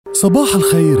صباح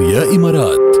الخير يا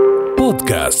إمارات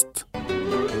بودكاست.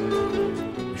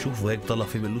 شوفوا هيك طلع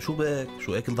في بيقول له شو بك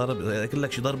شو اكل ضرب اكل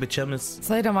لك شي ضربة شمس.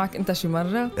 صايرة معك انت شي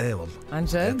مرة؟ ايه والله عن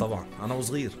جد؟ ايه طبعا انا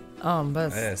وصغير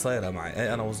بس ايه صايرة معي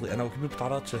ايه انا وصغير انا وكبير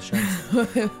بتعرضش للشمس.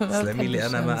 سلامي لي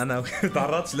انا ما انا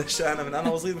بتعرضش للشمس انا من انا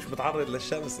وصغير مش بتعرض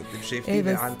للشمس. انت شايفتيني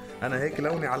إيه عن انا هيك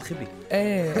لوني على الخبي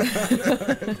ايه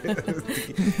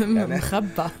يعني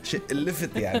مخبى شيء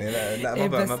اللفت يعني لا إيه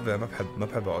ما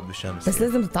بحب اقعد بالشمس بس يعني.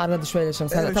 لازم تتعرض شوي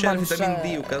للشمس. هلا طبعا مش فيتامين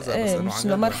دي وكذا بس انه مش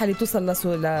مرحلة توصل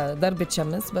لضربة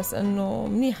شمس، بس انه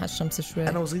منيحة الشمس شوي.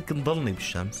 انا وصغير كنت ضلني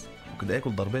بالشمس وكنت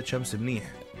اكل ضربات شمس منيح.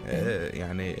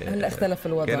 يعني هلا اختلف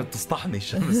الوضع، كانت تسطحني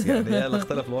الشمس يعني هلا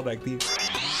اختلف الوضع كتير.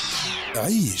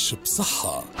 عيش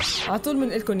بصحة. على طول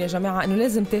بنقلكم يا جماعة انه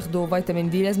لازم تاخدوا فيتامين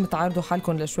دي، لازم تعرضوا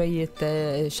حالكم لشوية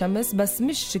شمس، بس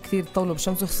مش كتير تطولوا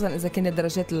بالشمس، خصوصا اذا كانت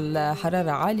درجات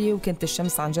الحرارة عالية وكانت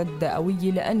الشمس عن جد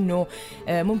قوية، لانه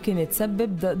ممكن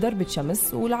تسبب ضربة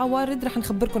شمس. والعوارض رح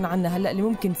نخبركم عنها هلا اللي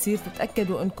ممكن تصير،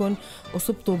 تتأكدوا انكم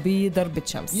اصبتوا بضربة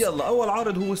شمس. يلا اول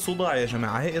عارض هو الصداع يا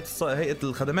جماعة. هيئة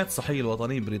الخدمات الصحية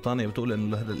الوطنية بريطانيا بتقول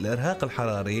انه الارهاق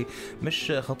الحراري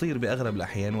مش خطير باغلب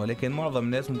الاحيان، ولكن معظم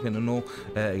الناس ممكن انه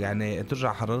يعني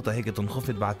ترجع حرارتها هيك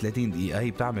تنخفض بعد 30 دقيقة.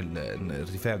 هي بتعمل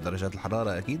ارتفاع بدرجات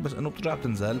الحرارة أكيد، بس إنه بترجع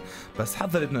بتنزل. بس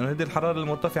حذرت إنه هذه الحرارة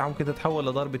المرتفعة ممكن تتحول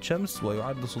لضربة شمس،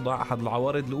 ويعد الصداع أحد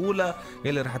العوارض الأولى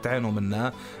اللي رح تعانوا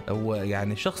منها.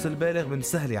 ويعني الشخص البالغ من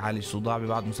سهل يعالج صداع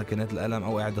ببعض مسكنات الألم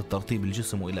أو إعادة ترطيب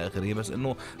الجسم وإلى آخره، بس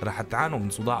إنه رح تعانوا من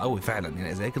صداع قوي فعلا.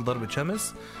 يعني إذا أكل ضربة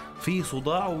شمس في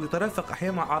صداع ويترافق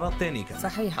أحيانا مع أعراض تانية كمان.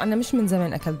 صحيح، أنا مش من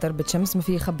زمان أكلت ضربة شمس، ما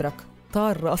في خبرك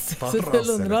طار راسي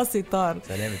راسي طار.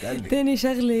 سلامة قلبي. تاني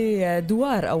شغلة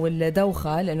دوار أو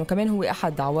الدوخة، لأنه كمان هو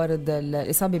أحد عوارض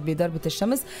الإصابة بضربة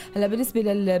الشمس. هلا بالنسبة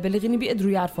للبالغين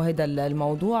بيقدروا يعرفوا هذا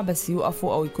الموضوع، بس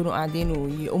يوقفوا أو يكونوا قاعدين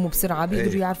ويقوموا بسرعة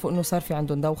بيقدروا يعرفوا إنه صار في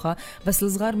عندهم دوخة. بس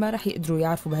الصغار ما رح يقدروا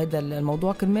يعرفوا بهذا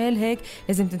الموضوع، كرمال هيك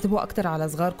لازم تنتبهوا أكتر على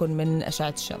صغاركم من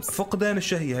أشعة الشمس. فقدان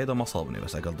الشهية هيدا ما صابني،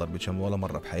 بس أكل ضربة شمس ولا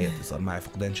مرة بحياتي صار معي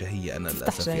فقدان شهية أنا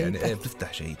للأسف. يعني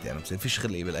بتفتح شهيتي أنا، بصير فيش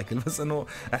خلقي بالأكل، بس إنه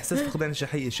إحساس فقدان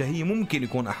الشهية ممكن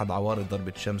يكون أحد عوارض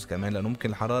ضربة الشمس كمان، لأنه ممكن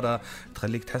الحرارة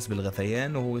تخليك تحس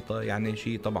بالغثيان، وهو يعني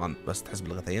شيء طبعا بس تحس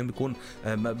بالغثيان بيكون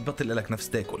بطل لك نفس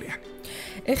تاكل. يعني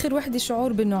آخر وحدة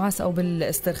شعور بالنعاس أو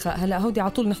بالاسترخاء. هلا هودي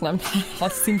على طول نحن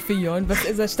حاسين فيهم، بس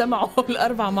إذا اجتمعوا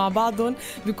الأربعة مع بعضهم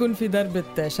بيكون في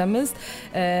ضربة شمس.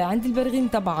 عند البالغين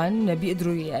طبعا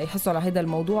بيقدروا يحسوا على هذا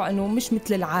الموضوع، إنه مش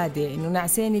مثل العادة إنه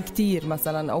نعسانة كتير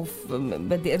مثلا، أو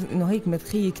بدي إنه هيك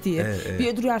مدخية كتير.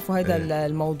 بيقدروا يعرفوا هذا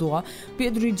الموضوع،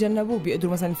 بيقدروا يتجنبوه،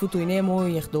 بيقدروا مثلا يفوتوا يناموا،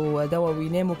 ياخدوا دواء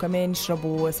ويناموا، كمان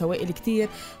يشربوا سوائل كتير،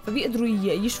 فبيقدروا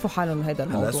يشفوا حالهم من هذا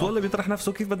الموضوع. السؤال اللي بيطرح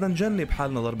نفسه كيف بدنا نجنب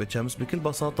حالنا ضربة شمس؟ بكل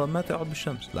بساطة ما تقعد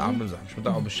بالشمس. لا عم بمزح، مش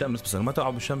تقعد بالشمس، بس ما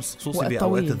تقعد بالشمس خصوصي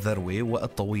بأوقات الذروة،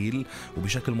 وقت طويل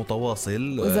وبشكل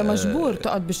متواصل. وإذا مجبور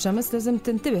تقعد بالشمس لازم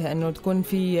تنتبه إنه تكون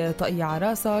في طاقية على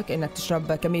راسك، إنك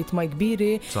تشرب كمية مي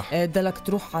كبيرة، دلك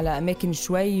تروح على أماكن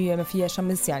شوي ما فيها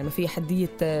شمس، يعني ما فيها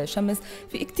حدية شمس.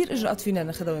 في كتير إجراءات فينا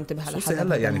ناخذها وننتبه على حالنا.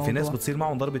 هلا يعني في ناس بتصير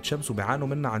معهم ضربة شمس وبيعانوا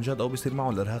منها عن جد، أو بيصير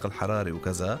معهم الإرهاق الحراري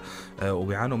وكذا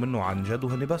وبيعانوا منه عن جد،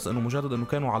 وهني بس إنه مجرد إنه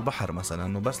كانوا على البحر مثلا،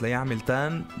 إنه بس ليعمل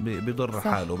تان بيضر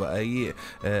حاله بقى.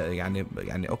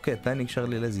 يعني أوكي تاني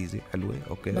شغلة لذيذة حلوة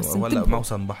أوكي، ولا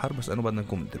موسم بحر، بس إنه بدنا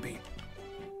نكون منتبهين.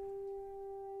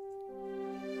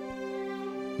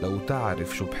 لو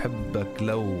تعرف شو بحبك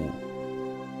لو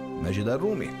ماجد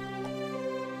الرومي.